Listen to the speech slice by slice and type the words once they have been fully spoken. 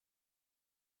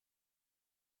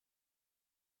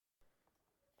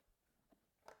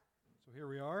So here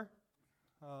we are,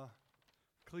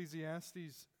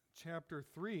 Ecclesiastes chapter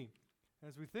 3.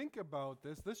 As we think about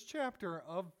this chapter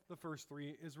of the first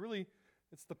three is really,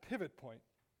 it's the pivot point.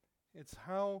 It's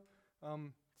how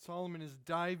Solomon is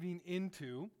diving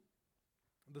into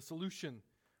the solution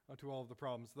to all of the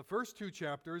problems. The first two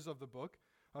chapters of the book,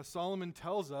 Solomon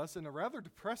tells us in a rather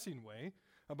depressing way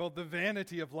about the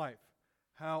vanity of life.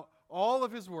 How all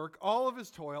of his work, all of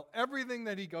his toil, everything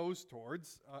that he goes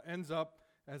towards ends up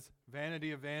as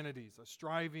vanity of vanities, a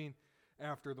striving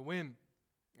after the wind.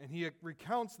 And he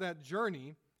recounts that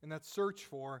journey and that search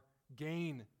for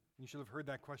gain. You should have heard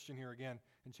that question here again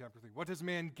in chapter 3. What does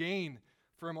man gain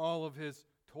from all of his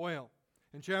toil?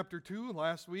 In chapter 2,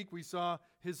 last week, we saw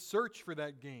his search for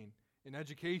that gain in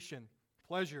education,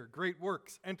 pleasure, great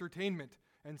works, entertainment,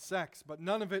 and sex. But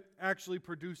none of it actually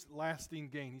produced lasting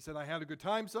gain. He said, I had a good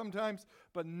time sometimes,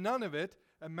 but none of it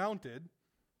amounted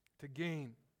to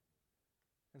gain.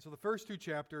 And so the first two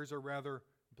chapters are rather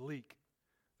bleak.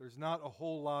 There's not a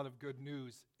whole lot of good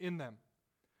news in them.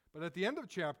 But at the end of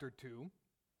chapter 2,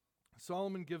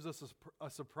 Solomon gives us a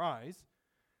surprise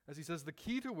as he says the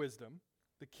key to wisdom,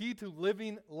 the key to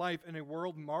living life in a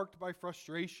world marked by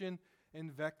frustration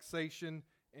and vexation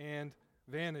and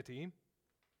vanity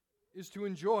is to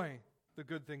enjoy the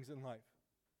good things in life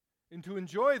and to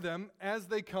enjoy them as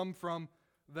they come from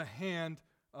the hand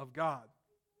of God.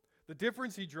 The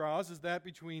difference he draws is that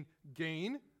between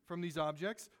gain from these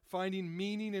objects, finding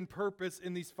meaning and purpose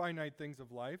in these finite things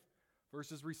of life,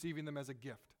 versus receiving them as a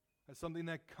gift, as something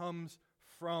that comes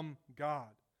from God.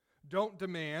 Don't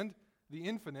demand the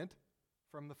infinite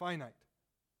from the finite.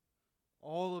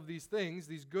 All of these things,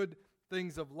 these good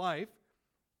things of life,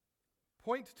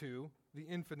 point to the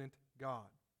infinite God.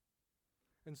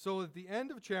 And so at the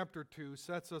end of chapter 2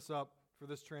 sets us up for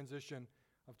this transition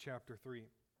of chapter 3.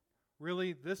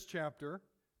 Really, this chapter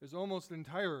is almost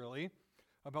entirely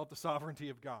about the sovereignty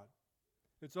of God.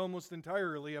 It's almost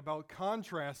entirely about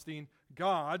contrasting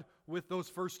God with those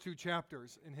first two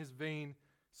chapters in his vain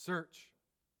search.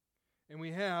 And we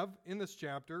have, in this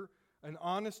chapter, an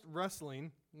honest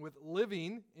wrestling with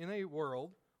living in a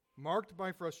world marked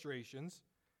by frustrations,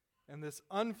 and this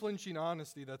unflinching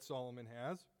honesty that Solomon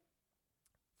has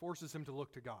forces him to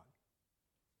look to God.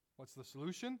 What's the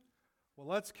solution? Well,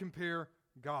 let's compare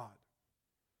God.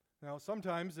 Now,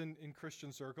 sometimes in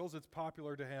Christian circles, it's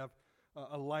popular to have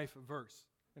a life verse.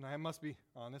 And I must be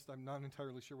honest, I'm not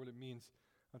entirely sure what it means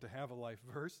to have a life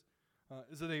verse.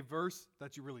 Is it a verse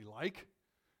that you really like?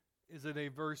 Is it a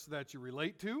verse that you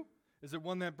relate to? Is it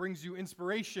one that brings you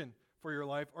inspiration for your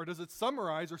life? Or does it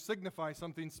summarize or signify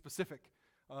something specific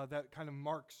that kind of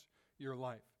marks your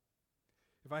life?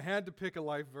 If I had to pick a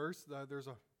life verse, there's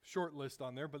a short list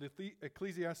on there, but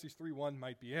Ecclesiastes 3:1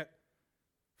 might be it.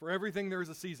 For everything there is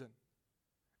a season,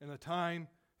 and a time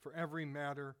for every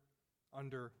matter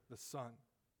under the sun.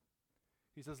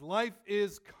 He says, life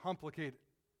is complicated.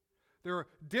 There are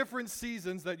different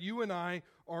seasons that you and I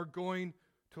are going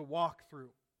to walk through.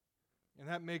 And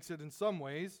that makes it, in some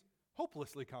ways,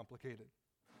 hopelessly complicated.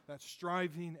 That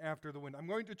striving after the wind. I'm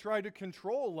going to try to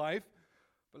control life,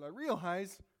 but I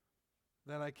realize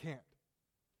that I can't.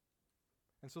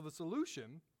 And so the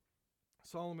solution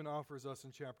Solomon offers us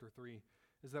in chapter 3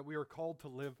 is that we are called to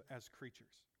live as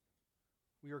creatures.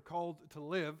 We are called to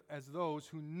live as those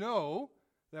who know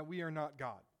that we are not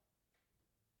God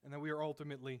and that we are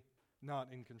ultimately not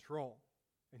in control.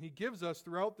 And he gives us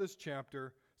throughout this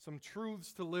chapter some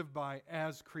truths to live by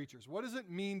as creatures. What does it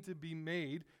mean to be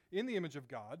made in the image of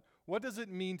God? What does it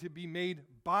mean to be made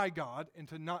by God and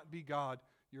to not be God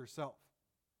yourself?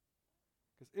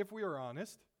 Because if we are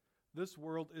honest, this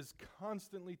world is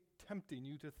constantly tempting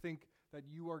you to think that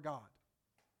you are God.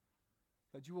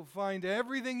 That you will find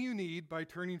everything you need by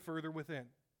turning further within.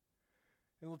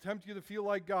 It will tempt you to feel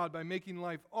like God by making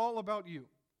life all about you.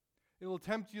 It will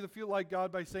tempt you to feel like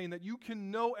God by saying that you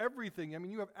can know everything. I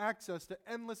mean, you have access to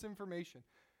endless information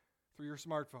through your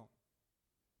smartphone.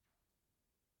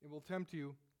 It will tempt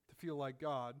you to feel like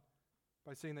God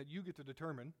by saying that you get to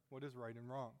determine what is right and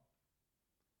wrong.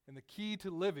 And the key to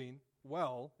living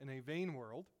well in a vain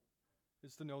world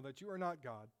is to know that you are not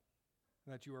God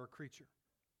and that you are a creature.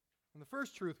 And the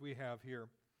first truth we have here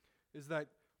is that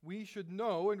we should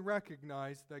know and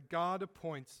recognize that God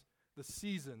appoints the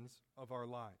seasons of our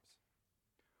lives.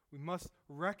 We must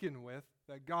reckon with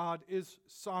that God is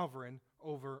sovereign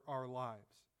over our lives.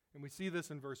 And we see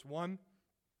this in verse 1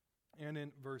 and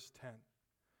in verse 10.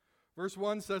 Verse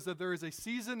 1 says that there is a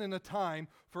season and a time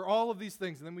for all of these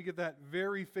things. And then we get that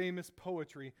very famous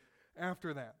poetry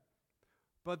after that.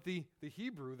 But the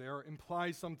Hebrew there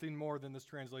implies something more than this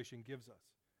translation gives us.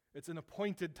 It's an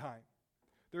appointed time.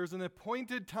 There's an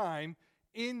appointed time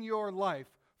in your life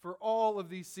for all of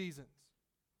these seasons.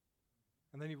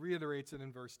 And then he reiterates it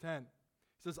in verse 10.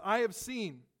 He says, I have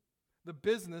seen the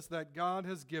business that God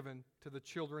has given to the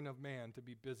children of man to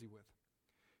be busy with.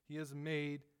 He has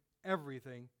made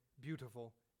everything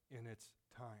beautiful in its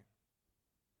time.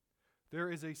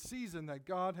 There is a season that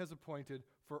God has appointed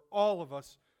for all of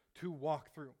us to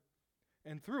walk through.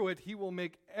 And through it, he will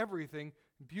make everything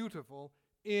beautiful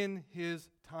in his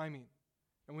timing.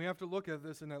 And we have to look at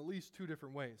this in at least two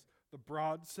different ways. The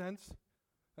broad sense,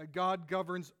 that God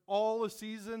governs all the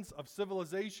seasons of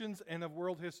civilizations and of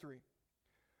world history.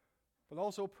 But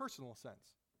also a personal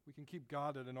sense. We can keep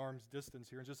God at an arm's distance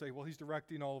here and just say, well, he's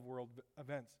directing all of world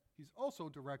events. He's also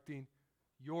directing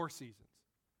your seasons.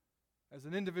 As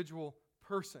an individual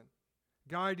person,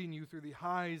 guiding you through the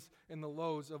highs and the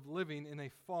lows of living in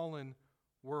a fallen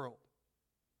world.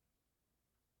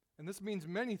 And this means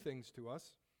many things to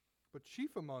us, but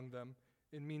chief among them,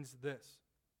 it means this.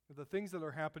 That the things that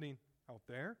are happening out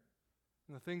there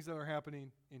and the things that are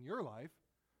happening in your life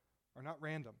are not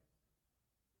random.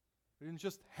 They didn't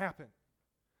just happen.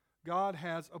 God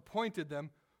has appointed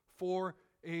them for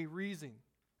a reason.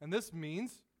 And this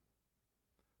means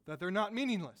that they're not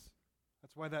meaningless.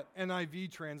 That's why that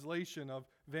NIV translation of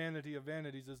vanity of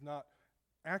vanities is not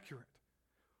accurate.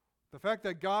 The fact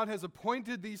that God has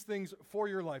appointed these things for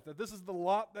your life, that this is the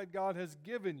lot that God has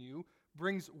given you,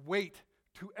 brings weight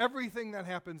to everything that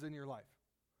happens in your life.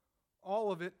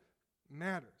 All of it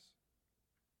matters.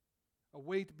 A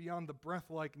weight beyond the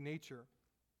breath-like nature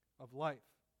of life.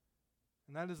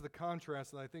 And that is the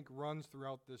contrast that I think runs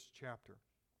throughout this chapter.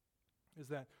 Is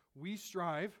that we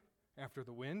strive after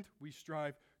the wind, we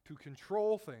strive to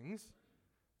control things,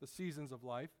 the seasons of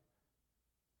life,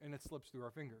 and it slips through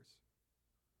our fingers.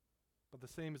 But the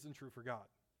same isn't true for God.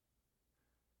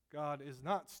 God is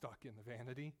not stuck in the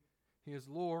vanity. He is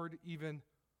Lord even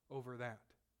over that.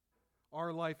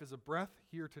 Our life is a breath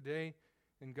here today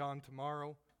and gone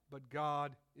tomorrow, but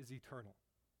God is eternal.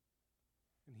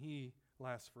 And he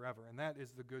lasts forever. And that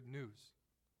is the good news.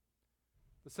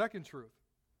 The second truth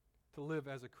to live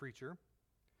as a creature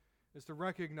is to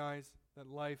recognize that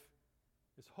life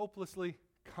is hopelessly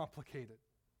complicated.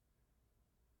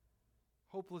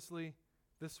 Hopelessly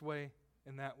this way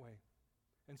and that way.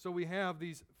 And so we have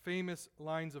these famous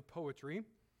lines of poetry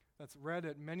that's read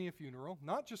at many a funeral,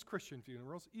 not just Christian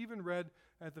funerals, even read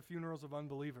at the funerals of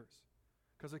unbelievers,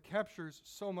 because it captures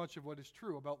so much of what is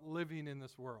true about living in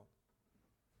this world.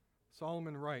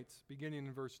 Solomon writes, beginning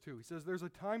in verse 2, he says, there's a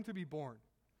time to be born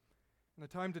and a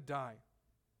time to die,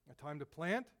 a time to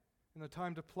plant and a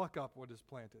time to pluck up what is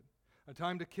planted, a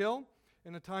time to kill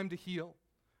and a time to heal,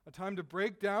 a time to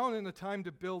break down and a time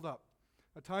to build up,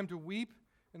 a time to weep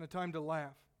and a time to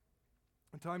laugh,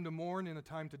 a time to mourn and a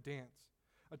time to dance,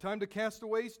 a time to cast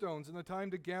away stones and a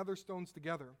time to gather stones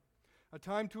together, a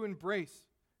time to embrace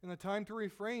and a time to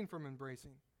refrain from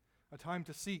embracing, a time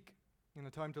to seek and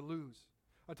a time to lose,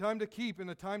 a time to keep and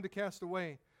a time to cast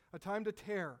away, a time to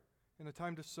tear and a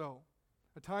time to sow,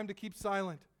 a time to keep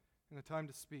silent and a time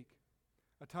to speak,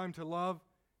 a time to love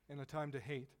and a time to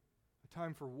hate, a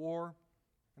time for war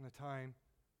and a time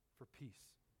for peace.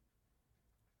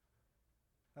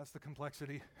 That's the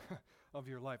complexity of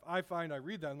your life. I find I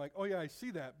read that, I'm like, oh yeah, I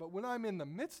see that. But when I'm in the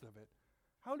midst of it,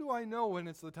 how do I know when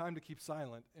it's the time to keep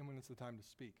silent and when it's the time to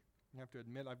speak? I have to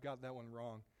admit I've got that one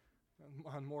wrong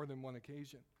on more than one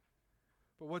occasion.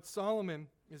 But what Solomon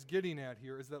is getting at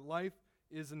here is that life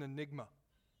is an enigma.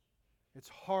 It's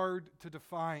hard to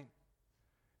define.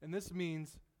 And this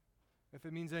means, if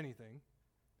it means anything,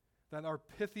 that our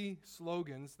pithy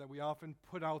slogans that we often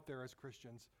put out there as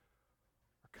Christians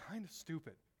are kind of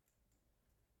stupid.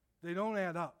 They don't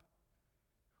add up.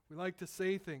 We like to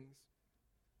say things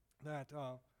that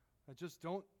just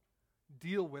don't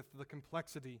deal with the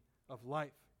complexity of life.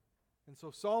 And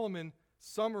so Solomon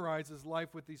summarizes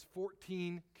life with these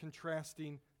 14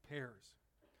 contrasting pairs.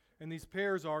 And these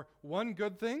pairs are one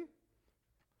good thing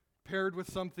paired with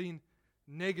something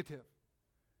negative.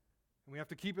 And we have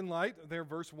to keep in light, there,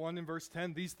 verse 1 and verse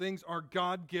 10, these things are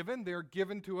God-given. They're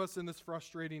given to us in this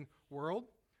frustrating world.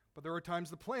 But there are times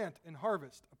to plant and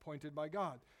harvest, appointed by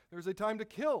God. There's a time to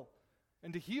kill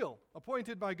and to heal,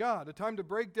 appointed by God. A time to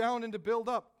break down and to build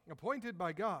up, appointed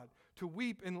by God. To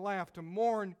weep and laugh, to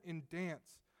mourn and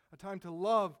dance. A time to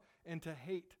love and to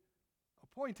hate,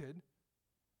 appointed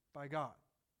by God.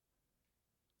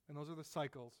 And those are the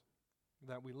cycles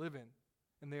that we live in.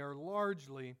 And they are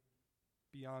largely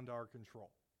beyond our control.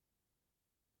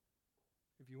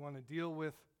 If you want to deal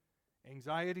with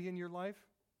anxiety in your life,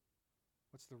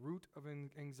 what's the root of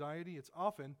anxiety? It's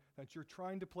often that you're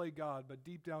trying to play God, but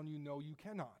deep down you know you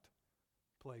cannot.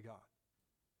 play God.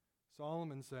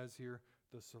 Solomon says here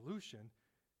the solution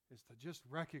is to just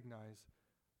recognize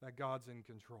that God's in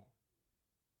control.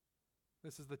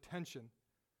 This is the tension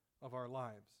of our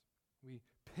lives. We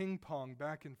ping pong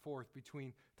back and forth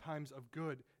between times of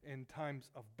good and times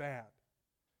of bad.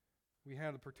 We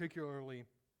had a particularly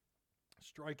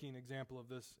striking example of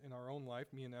this in our own life,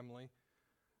 me and Emily.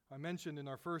 I mentioned in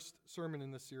our first sermon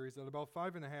in this series that about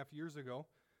 5.5 years ago,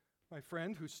 my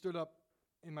friend who stood up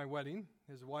in my wedding,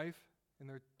 his wife and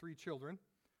their 3 children,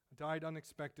 died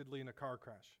unexpectedly in a car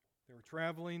crash. They were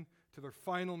traveling to their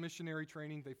final missionary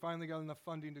training. They finally got enough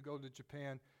funding to go to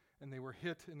Japan, and they were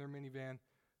hit in their minivan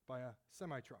by a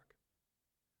semi-truck.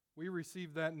 We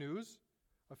received that news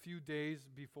a few days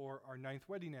before our 9th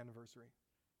wedding anniversary.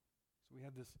 So we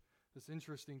had this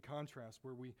interesting contrast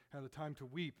where we had a time to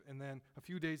weep, and then a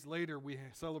few days later we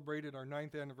celebrated our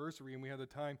 9th anniversary, and we had a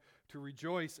time to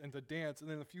rejoice and to dance, and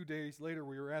then a few days later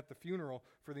we were at the funeral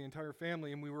for the entire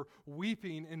family, and we were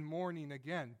weeping and mourning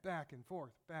again, back and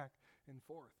forth, back and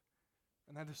forth.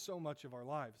 And that is so much of our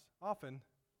lives, often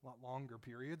a lot longer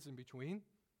periods in between.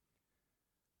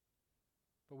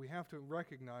 But we have to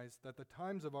recognize that the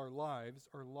times of our lives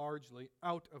are largely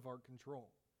out of our control.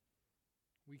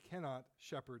 We cannot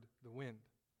shepherd the wind.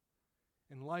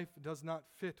 And life does not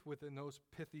fit within those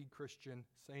pithy Christian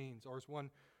sayings. Or as one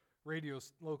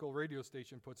local radio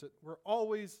station puts it, we're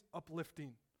always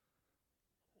uplifting.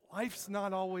 Life's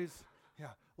not always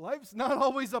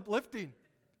uplifting.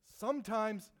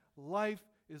 Sometimes life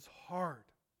is hard.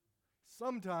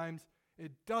 Sometimes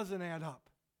it doesn't add up.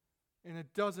 And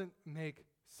it doesn't make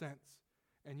sense.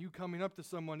 And you coming up to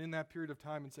someone in that period of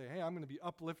time and say, hey, I'm going to be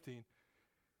uplifting,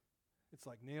 it's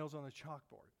like nails on a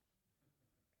chalkboard.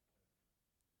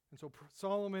 And so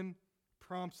Solomon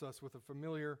prompts us with a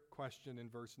familiar question in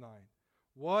verse 9.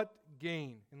 What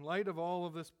gain, in light of all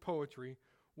of this poetry,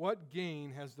 what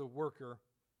gain has the worker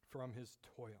from his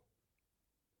toil?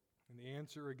 And the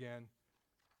answer again,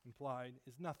 implied,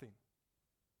 is nothing.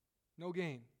 No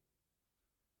gain.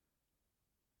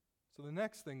 So the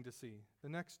next thing to see, the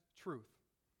next truth,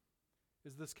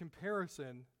 is this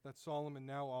comparison that Solomon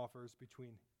now offers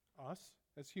between us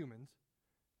as humans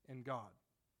and God.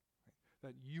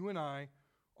 That you and I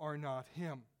are not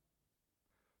him.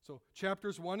 So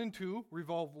chapters 1 and 2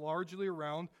 revolve largely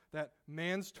around that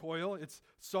man's toil. It's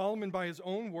Solomon by his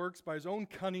own works, by his own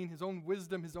cunning, his own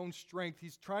wisdom, his own strength.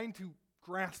 He's trying to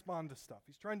grasp onto stuff.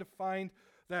 He's trying to find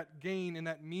that gain and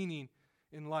that meaning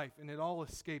in life, and it all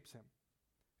escapes him.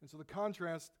 And so the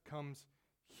contrast comes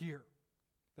here.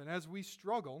 That as we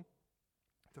struggle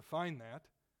to find that,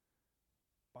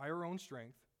 by our own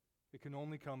strength, it can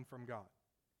only come from God.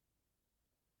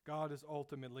 God is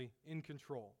ultimately in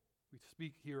control. We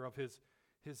speak here of his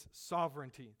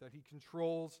sovereignty, that he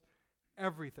controls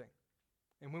everything.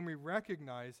 And when we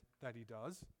recognize that he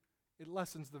does, it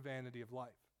lessens the vanity of life.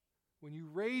 When you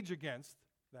rage against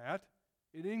that,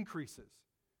 it increases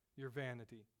your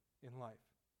vanity in life.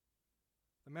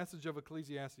 The message of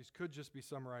Ecclesiastes could just be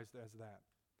summarized as that.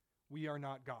 We are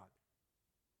not God.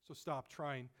 So stop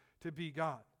trying to be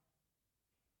God.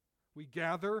 We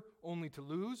gather only to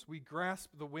lose. We grasp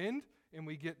the wind and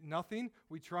we get nothing.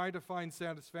 We try to find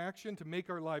satisfaction to make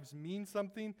our lives mean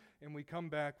something, and we come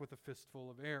back with a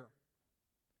fistful of air.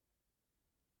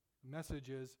 The message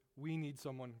is we need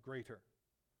someone greater.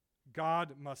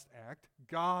 God must act.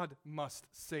 God must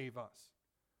save us,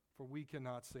 for we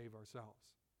cannot save ourselves.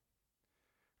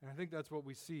 And I think that's what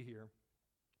we see here.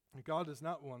 God is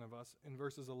not one of us in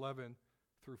verses 11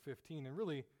 through 15, and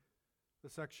really the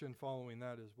section following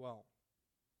that as well.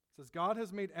 It says, God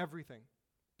has made everything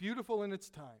beautiful in its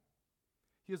time.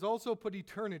 He has also put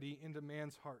eternity into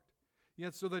man's heart,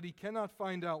 yet so that he cannot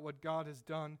find out what God has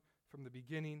done from the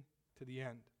beginning to the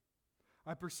end.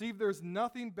 I perceive there is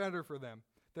nothing better for them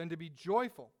than to be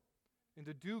joyful and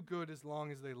to do good as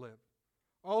long as they live.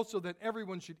 Also that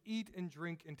everyone should eat and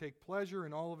drink and take pleasure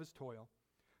in all of his toil.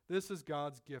 This is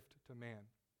God's gift to man.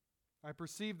 I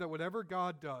perceive that whatever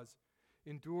God does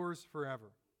endures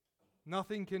forever.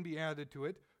 Nothing can be added to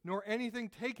it, nor anything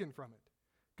taken from it.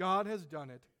 God has done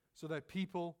it so that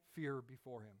people fear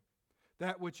before him.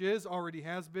 That which is already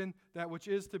has been, that which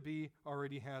is to be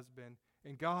already has been,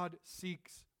 and God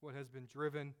seeks what has been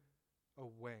driven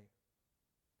away.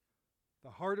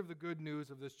 The heart of the good news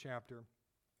of this chapter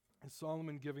is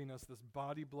Solomon giving us this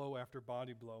body blow after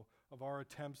body blow of our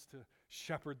attempts to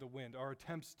shepherd the wind, our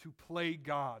attempts to play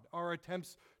God, our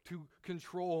attempts to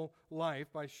control life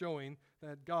by showing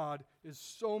that God is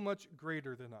so much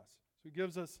greater than us. So he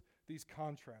gives us these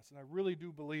contrasts, and I really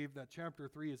do believe that chapter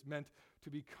 3 is meant to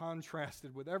be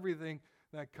contrasted with everything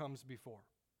that comes before.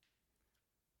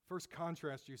 First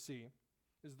contrast you see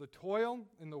is the toil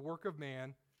in the work of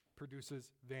man produces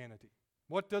vanity.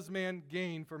 What does man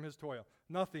gain from his toil?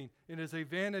 Nothing. It is a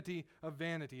vanity of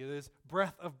vanity. It is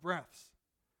breath of breaths,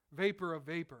 vapor of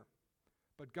vapor.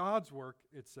 But God's work,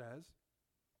 it says,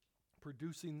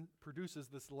 produces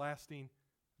this lasting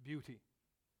beauty.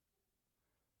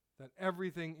 That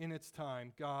everything in its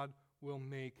time God will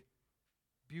make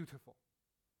beautiful.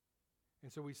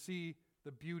 And so we see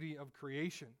the beauty of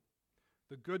creation,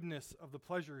 the goodness of the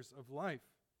pleasures of life,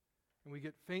 and we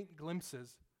get faint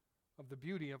glimpses of the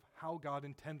beauty of how God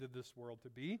intended this world to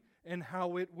be and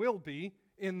how it will be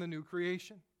in the new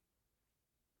creation.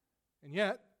 And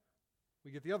yet,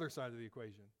 we get the other side of the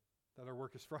equation, that our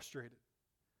work is frustrated.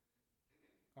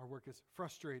 Our work is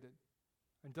frustrated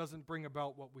and doesn't bring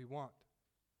about what we want.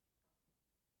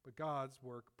 But God's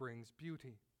work brings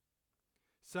beauty.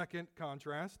 Second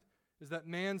contrast is that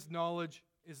man's knowledge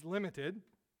is limited,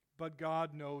 but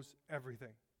God knows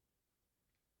everything.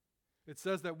 It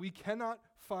says that we cannot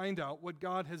find out what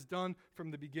God has done from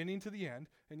the beginning to the end,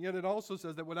 and yet it also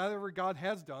says that whatever God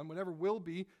has done, whatever will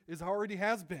be, is already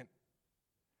has been.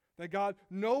 That God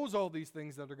knows all these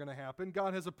things that are going to happen.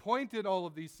 God has appointed all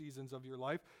of these seasons of your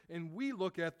life, and we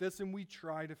look at this and we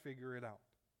try to figure it out.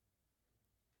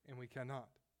 And we cannot.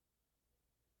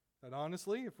 That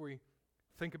honestly, if we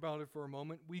think about it for a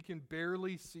moment, we can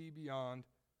barely see beyond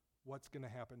what's going to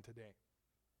happen today.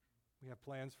 We have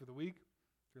plans for the week.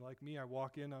 If you're like me, I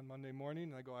walk in on Monday morning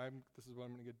and I go, this is what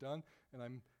I'm going to get done, and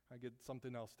I get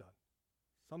something else done.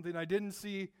 Something I didn't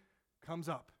see comes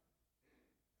up,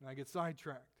 and I get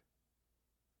sidetracked.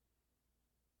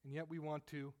 And yet we want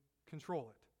to control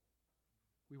it.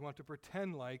 We want to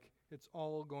pretend like it's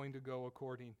all going to go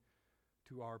according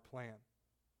to our plan.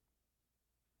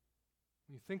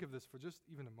 When you think of this for just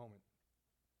even a moment,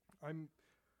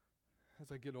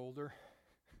 as I get older,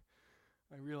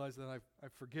 I realize that I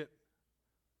forget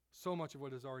so much of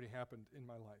what has already happened in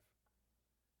my life.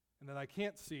 And that I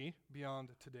can't see beyond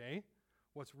today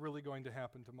what's really going to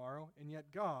happen tomorrow. And yet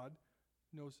God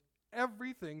knows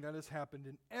everything that has happened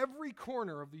in every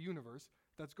corner of the universe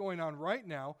that's going on right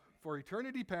now for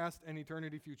eternity past and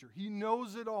eternity future. He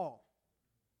knows it all.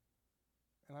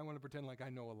 And I want to pretend like I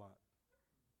know a lot.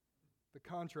 The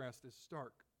contrast is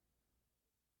stark.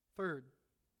 Third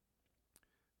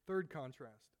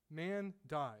contrast. Man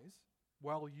dies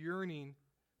while yearning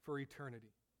for eternity.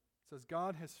 It says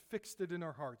God has fixed it in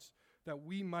our hearts that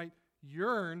we might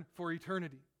yearn for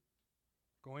eternity.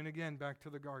 Going again back to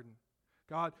the garden.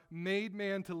 God made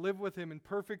man to live with him in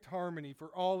perfect harmony for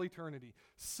all eternity.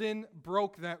 Sin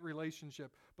broke that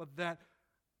relationship, but that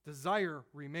desire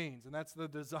remains, and that's the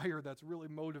desire that's really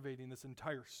motivating this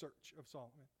entire search of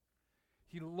Solomon.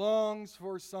 He longs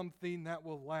for something that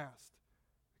will last,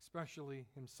 especially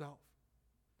himself.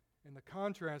 And the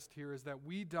contrast here is that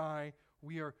we die,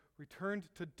 we are returned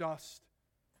to dust,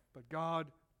 but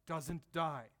God doesn't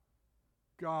die.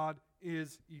 God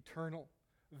is eternal.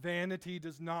 Vanity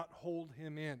does not hold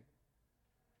him in.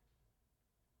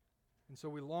 And so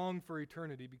we long for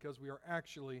eternity because we are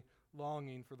actually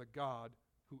longing for the God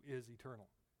who is eternal.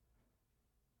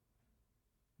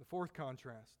 The fourth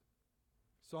contrast.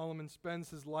 Solomon spends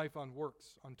his life on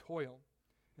works, on toil,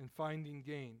 and finding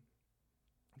gain.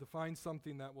 To find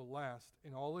something that will last,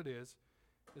 and all it is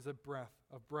a breath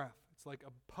of breath. It's like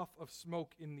a puff of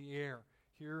smoke in the air,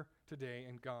 here today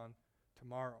and gone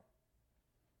tomorrow.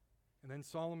 And then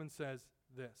Solomon says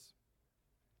this,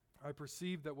 I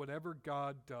perceive that whatever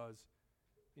God does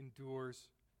endures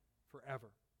forever.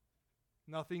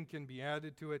 Nothing can be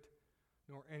added to it,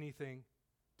 nor anything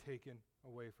taken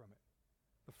away from it.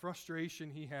 The frustration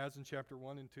he has in chapter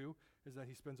 1 and 2 is that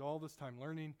he spends all this time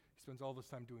learning, he spends all this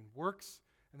time doing works,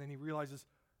 and then he realizes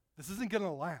this isn't going to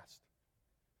last.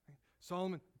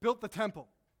 Solomon built the temple,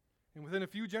 and within a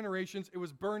few generations it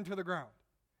was burned to the ground.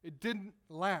 It didn't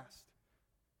last.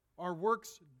 Our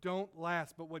works don't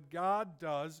last, but what God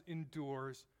does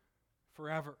endures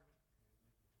forever.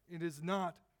 It is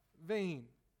not vain.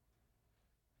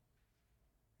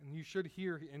 And you should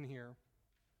hear in here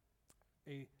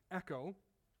an echo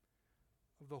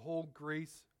of the whole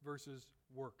grace versus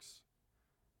works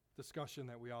discussion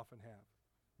that we often have.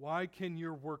 Why can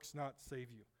your works not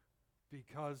save you?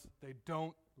 Because they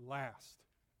don't last.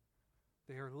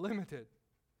 They are limited.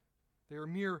 They are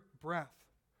mere breath.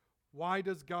 Why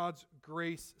does God's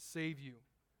grace save you?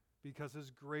 Because his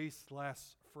grace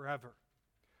lasts forever.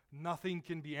 Nothing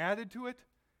can be added to it,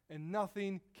 and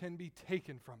nothing can be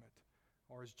taken from it.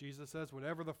 Or as Jesus says,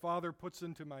 whatever the Father puts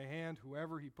into my hand,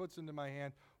 whoever he puts into my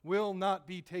hand, will not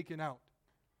be taken out.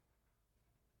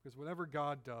 Because whatever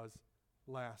God does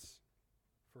lasts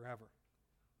forever.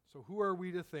 So who are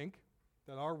we to think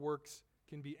that our works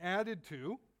can be added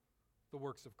to the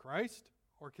works of Christ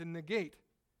or can negate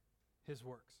his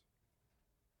works.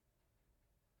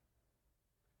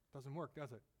 Doesn't work,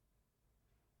 does it?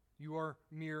 You are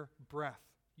mere breath.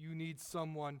 You need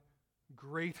someone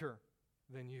greater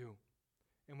than you.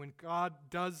 And when God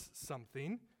does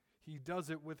something, he does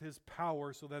it with his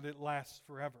power so that it lasts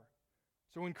forever.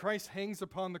 So when Christ hangs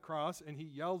upon the cross and he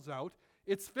yells out,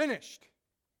 "It's finished."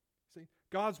 See,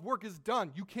 God's work is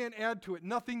done. You can't add to it.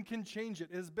 Nothing can change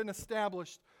it. It has been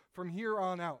established from here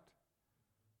on out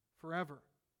forever.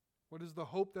 What is the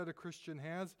hope that a Christian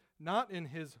has? Not in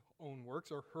his own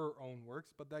works or her own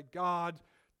works, but that God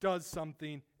does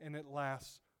something and it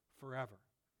lasts forever.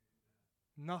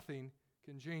 Nothing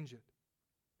can change it.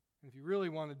 And if you really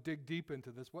want to dig deep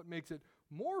into this, what makes it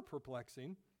more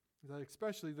perplexing is that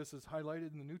especially this is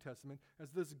highlighted in the New Testament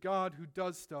as this God who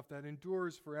does stuff that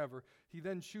endures forever, he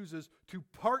then chooses to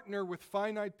partner with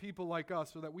finite people like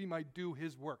us so that we might do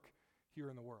his work here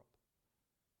in the world.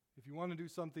 If you want to do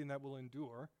something that will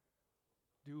endure,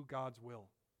 do God's will.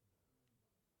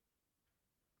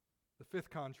 The fifth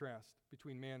contrast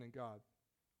between man and God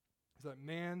is that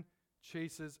man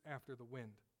chases after the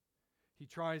wind. He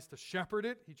tries to shepherd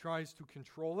it, he tries to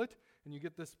control it, and you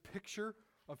get this picture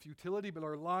of futility, but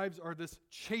our lives are this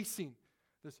chasing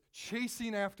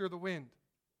after the wind.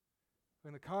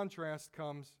 And the contrast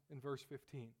comes in verse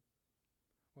 15.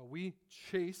 While we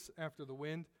chase after the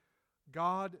wind,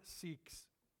 God seeks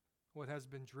what has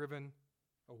been driven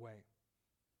away.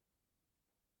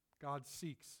 God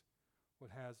seeks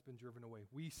what has been driven away.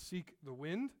 We seek the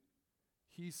wind,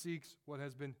 he seeks what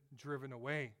has been driven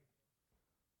away.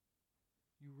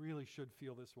 You really should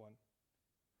feel this one.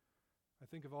 I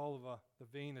think of all of the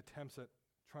vain attempts at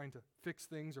trying to fix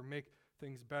things or make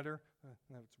things better.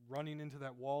 It's running into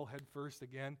that wall head first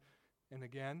again and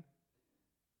again.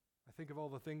 I think of all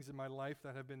the things in my life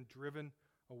that have been driven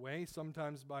away,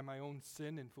 sometimes by my own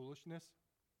sin and foolishness.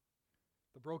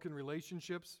 The broken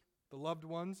relationships, the loved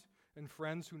ones and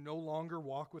friends who no longer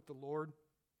walk with the Lord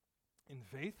in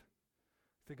faith.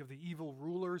 Think of the evil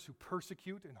rulers who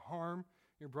persecute and harm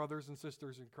your brothers and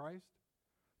sisters in Christ.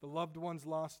 The loved ones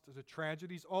lost to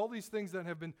tragedies. All these things that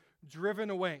have been driven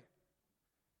away.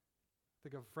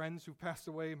 Think of friends who passed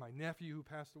away, my nephew who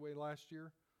passed away last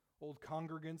year, old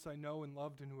congregants I know and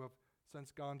loved and who have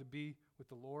since gone to be with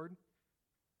the Lord.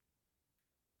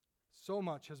 So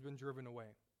much has been driven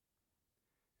away.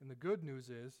 And the good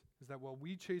news is that while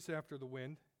we chase after the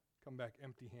wind, come back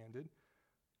empty-handed,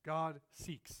 God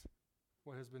seeks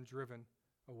what has been driven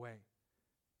away.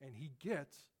 And he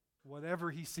gets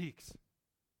whatever he seeks.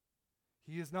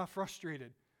 He is not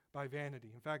frustrated by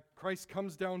vanity. In fact, Christ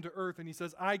comes down to earth and he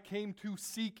says, I came to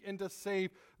seek and to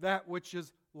save that which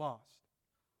is lost.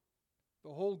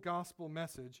 The whole gospel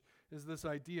message is this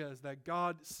idea is that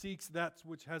God seeks that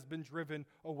which has been driven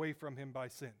away from him by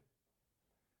sin.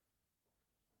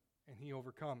 And he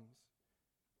overcomes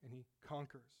and he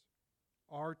conquers.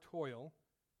 Our toil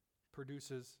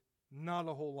produces not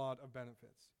a whole lot of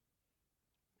benefits.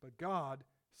 But God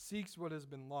seeks what has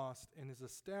been lost and is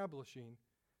establishing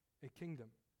a kingdom.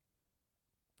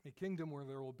 A kingdom where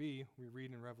there will be, we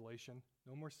read in Revelation,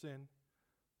 no more sin,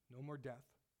 no more death,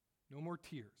 no more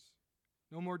tears,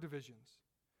 no more divisions.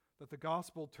 That the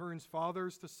gospel turns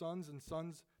fathers to sons and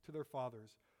sons to their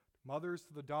fathers, mothers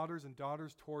to the daughters and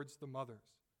daughters towards the mothers.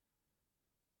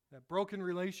 That broken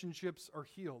relationships are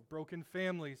healed, broken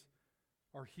families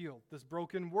are healed. This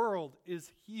broken world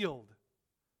is healed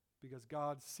because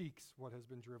God seeks what has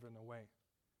been driven away.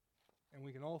 And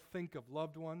we can all think of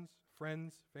loved ones,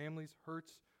 friends, families,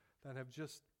 hurts that have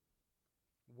just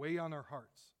weighed on our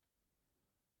hearts.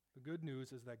 The good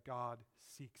news is that God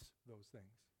seeks those things.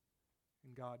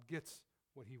 And God gets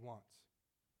what he wants.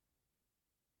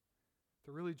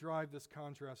 To really drive this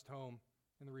contrast home,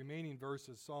 in the remaining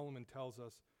verses, Solomon tells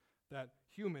us that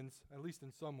humans, at least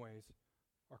in some ways,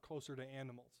 are closer to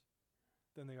animals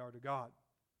than they are to God.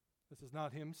 This is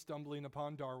not him stumbling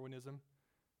upon Darwinism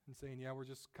and saying, yeah, we're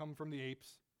just come from the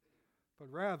apes, but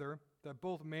rather that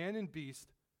both man and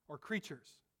beast are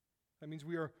creatures. That means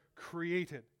we are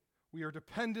created. We are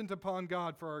dependent upon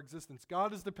God for our existence.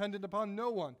 God is dependent upon no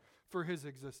one for his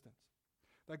existence.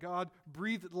 That God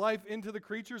breathed life into the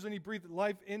creatures and he breathed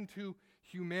life into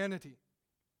humanity.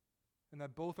 And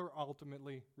that both are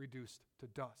ultimately reduced to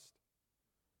dust.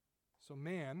 So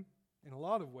man, in a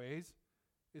lot of ways,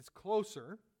 is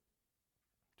closer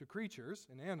to creatures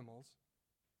and animals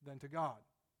than to God.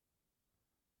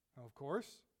 Now, of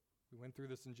course, we went through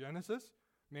this in Genesis.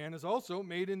 Man is also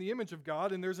made in the image of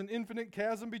God, and there's an infinite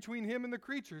chasm between him and the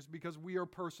creatures because we are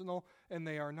personal and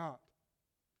they are not.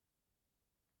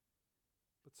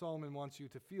 But Solomon wants you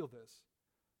to feel this,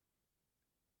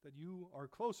 that you are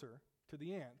closer to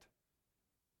the ant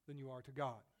than you are to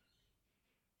God.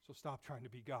 So stop trying to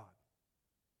be God.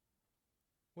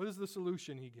 What is the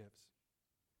solution he gives?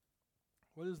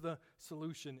 What is the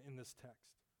solution in this text?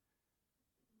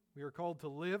 We are called to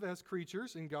live as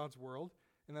creatures in God's world,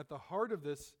 and at the heart of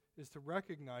this is to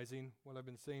recognizing what I've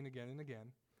been saying again and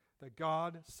again, that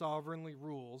God sovereignly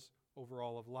rules over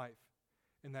all of life,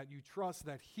 and that you trust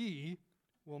that he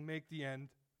will make the end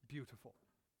beautiful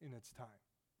in its time.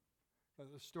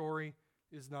 That the story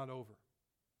is not over.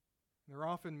 There are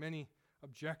often many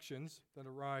objections that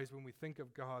arise when we think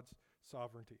of God's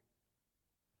sovereignty.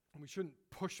 And we shouldn't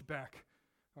push back,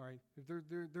 all right?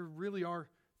 There really are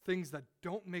things that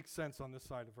don't make sense on this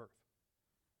side of earth.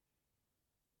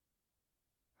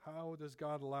 How does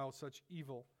God allow such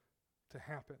evil to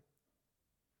happen?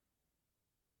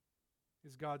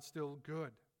 Is God still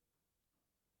good?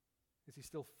 Is he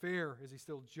still fair? Is he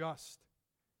still just?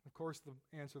 Of course, the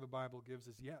answer the Bible gives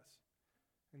is yes.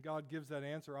 And God gives that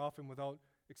answer often without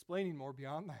explaining more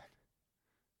beyond that.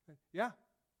 Yeah,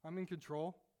 I'm in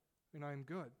control and I'm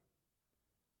good.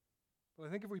 But I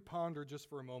think if we ponder just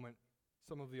for a moment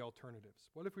some of the alternatives,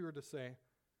 what if we were to say,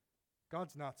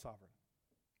 God's not sovereign?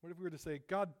 What if we were to say,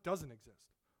 God doesn't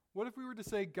exist? What if we were to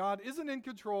say, God isn't in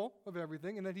control of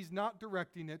everything and that he's not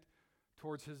directing it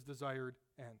towards his desired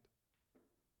end?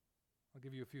 I'll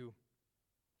give you a few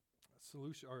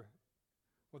solutions, or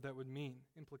what that would mean,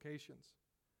 implications.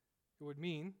 It would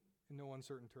mean, in no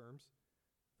uncertain terms,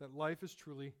 that life is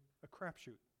truly a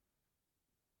crapshoot.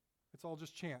 It's all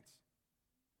just chance.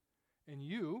 And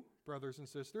you, brothers and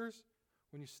sisters,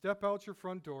 when you step out your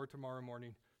front door tomorrow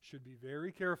morning, should be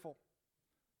very careful,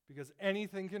 because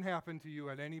anything can happen to you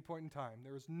at any point in time.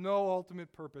 There is no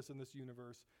ultimate purpose in this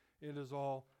universe. It is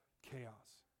all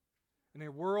chaos. In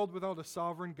a world without a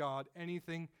sovereign God,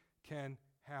 anything can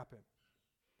happen.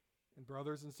 And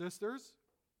brothers and sisters,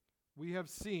 we have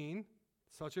seen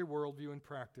such a worldview in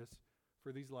practice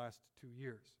for these last 2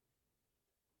 years.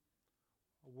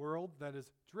 A world that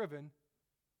is driven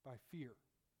by fear.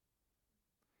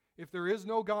 If there is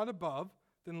no God above,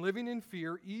 then living in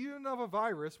fear, even of a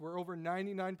virus where over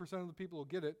 99% of the people who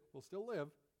get it will still live,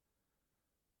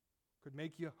 could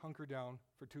make you hunker down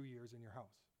for 2 years in your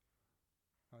house.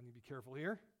 Now, I need to be careful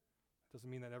here. Doesn't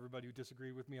mean that everybody who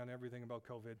disagreed with me on everything about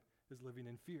COVID is living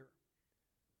in fear.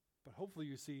 But hopefully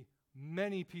you see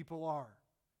many people are.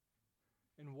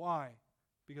 And why?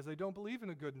 Because they don't believe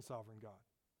in a good and sovereign God.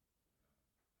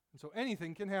 And so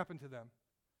anything can happen to them.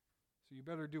 So you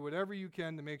better do whatever you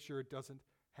can to make sure it doesn't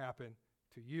happen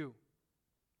to you.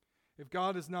 If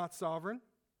God is not sovereign,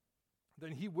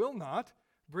 then he will not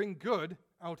bring good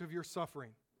out of your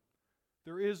suffering.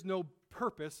 There is no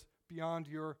purpose beyond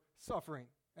your suffering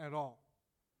at all.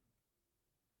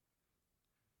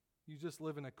 You just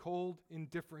live in a cold,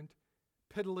 indifferent,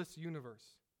 pitiless universe,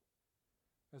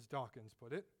 as Dawkins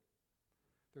put it.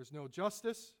 There's no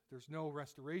justice. There's no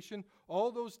restoration.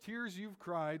 All those tears you've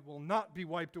cried will not be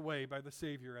wiped away by the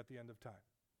Savior at the end of time.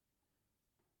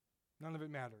 None of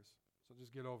it matters, so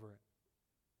just get over it.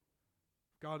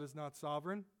 If God is not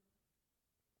sovereign,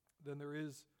 then there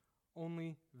is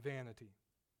only vanity.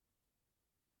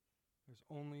 There's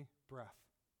only breath.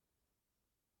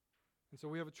 And so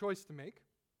we have a choice to make.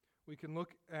 We can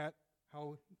look at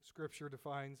how Scripture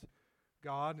defines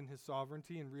God and his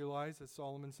sovereignty and realize, as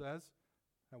Solomon says,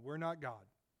 that we're not God.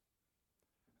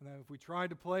 And that if we try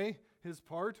to play his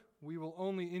part, we will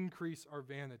only increase our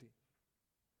vanity.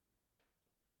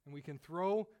 And we can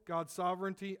throw God's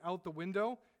sovereignty out the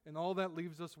window, and all that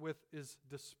leaves us with is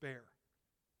despair.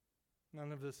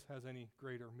 None of this has any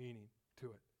greater meaning to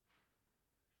it.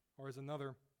 Or as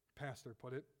another pastor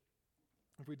put it,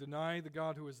 if we deny the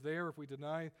God who is there, if we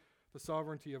deny the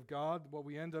sovereignty of God, what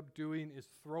we end up doing is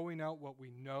throwing out what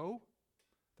we know,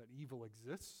 that evil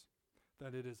exists,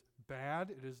 that it is bad,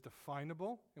 it is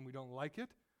definable, and we don't like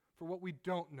it, for what we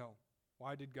don't know.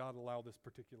 Why did God allow this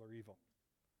particular evil?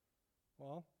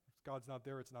 Well, if God's not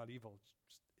there, it's not evil. It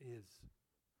just is.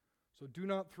 So do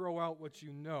not throw out what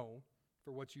you know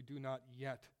for what you do not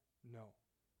yet know.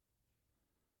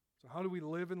 So how do we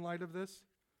live in light of this?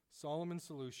 Solomon's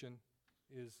solution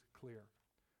is clear.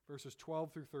 Verses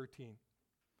 12 through 13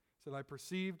 said, I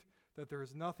perceived that there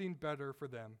is nothing better for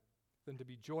them than to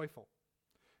be joyful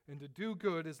and to do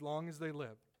good as long as they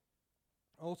live.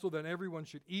 Also that everyone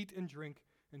should eat and drink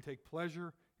and take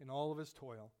pleasure in all of his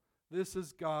toil. This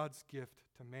is God's gift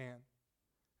to man.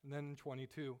 And then in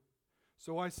 22,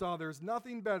 so I saw there is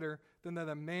nothing better than that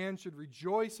a man should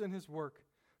rejoice in his work,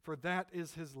 for that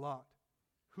is his lot.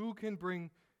 Who can bring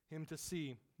him to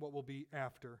see what will be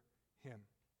after him?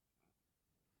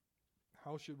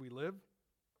 How should we live?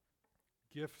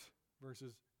 Gift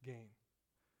versus gain.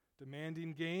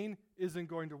 Demanding gain isn't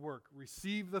going to work.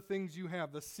 Receive the things you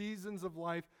have, the seasons of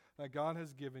life that God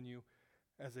has given you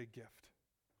as a gift.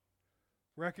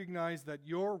 Recognize that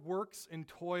your works and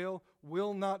toil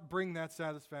will not bring that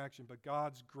satisfaction, but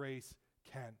God's grace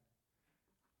can.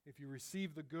 If you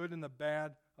receive the good and the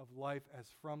bad of life as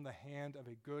from the hand of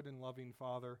a good and loving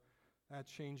Father, that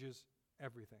changes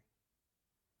everything.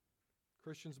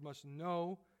 Christians must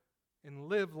know and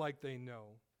live like they know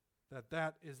that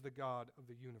that is the God of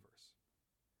the universe,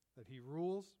 that He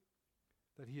rules,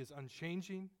 that He is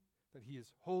unchanging, that He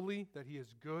is holy, that He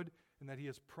is good, and that He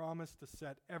has promised to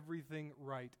set everything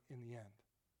right in the end.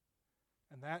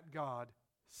 And that God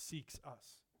seeks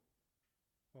us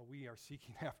while we are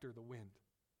seeking after the wind.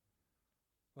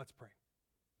 Let's pray.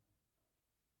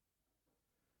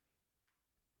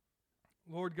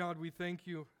 Lord God, we thank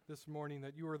you this morning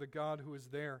that you are the God who is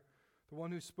there, the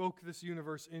one who spoke this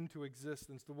universe into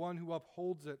existence, the one who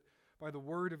upholds it by the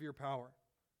word of your power.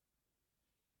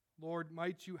 Lord,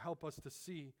 might you help us to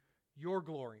see your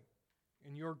glory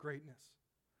and your greatness,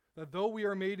 that though we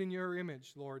are made in your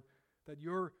image, Lord, that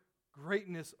your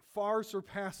greatness far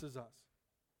surpasses us,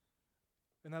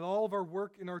 and that all of our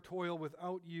work and our toil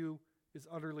without you is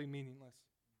utterly meaningless.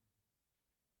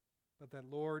 But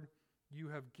that, Lord, you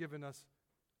have given us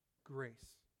grace.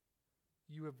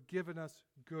 You have given us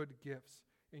good gifts,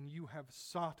 and you have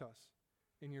sought us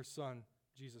in your Son,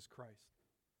 Jesus Christ.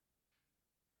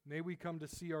 May we come to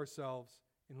see ourselves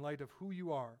in light of who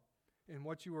you are and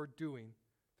what you are doing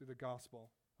through the gospel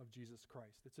of Jesus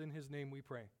Christ. It's in his name we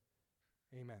pray.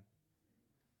 Amen.